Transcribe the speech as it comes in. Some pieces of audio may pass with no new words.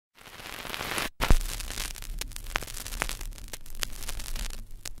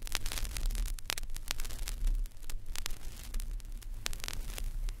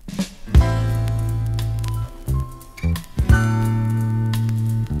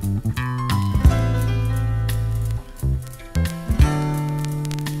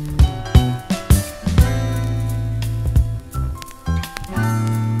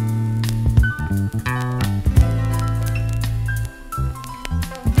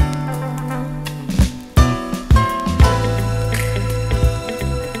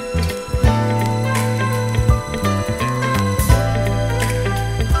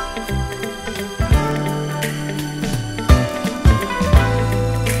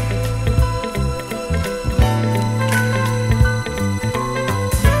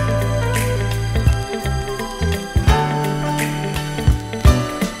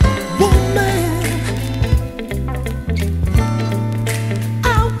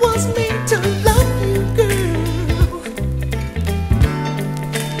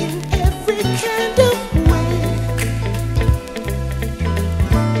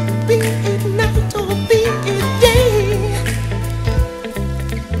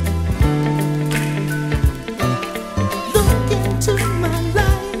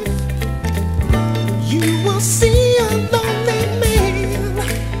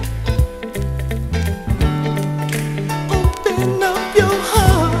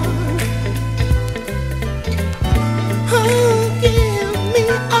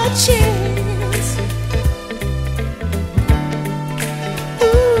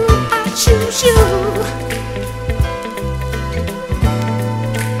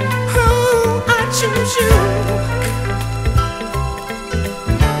choose you.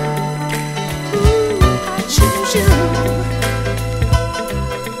 Ooh, I choose you.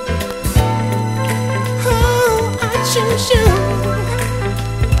 Oh, I choose you.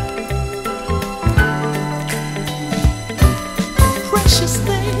 Precious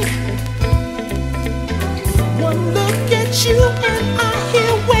thing, one look at you and I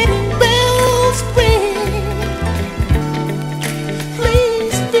hear wedding bells ring.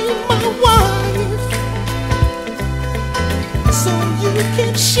 Please be my wife, so you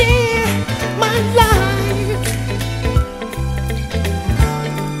can share my life.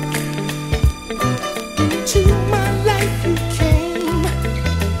 Into my life you came,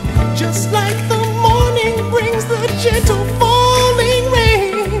 just like the morning brings the gentle falling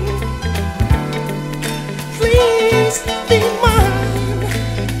rain. Please be mine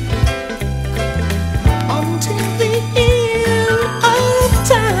until the end of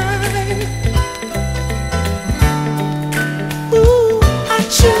time. Ooh, I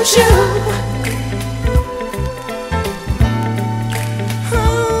choose you.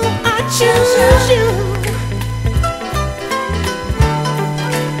 Oh, I choose you.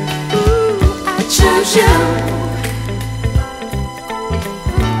 Ooh, I choose you.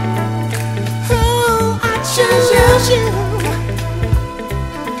 Oh, I choose you.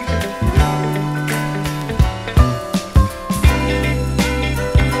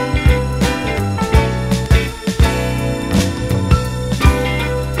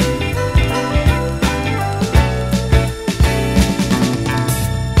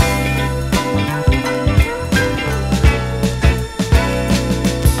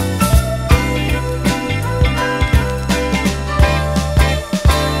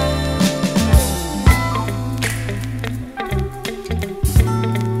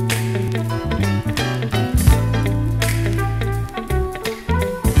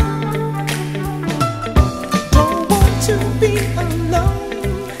 To be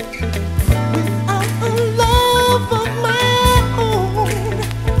alone without a love of my own.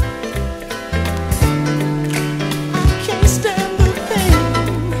 I can't stand the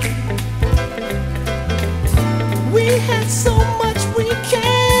pain. We had so much we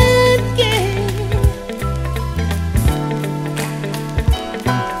can't gain.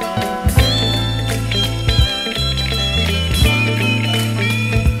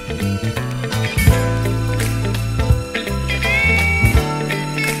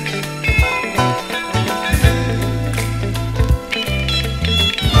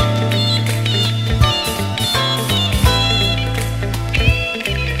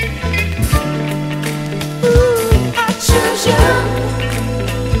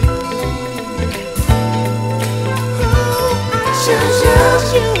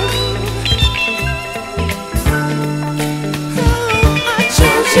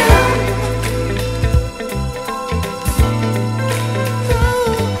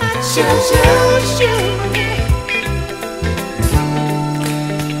 Choose you.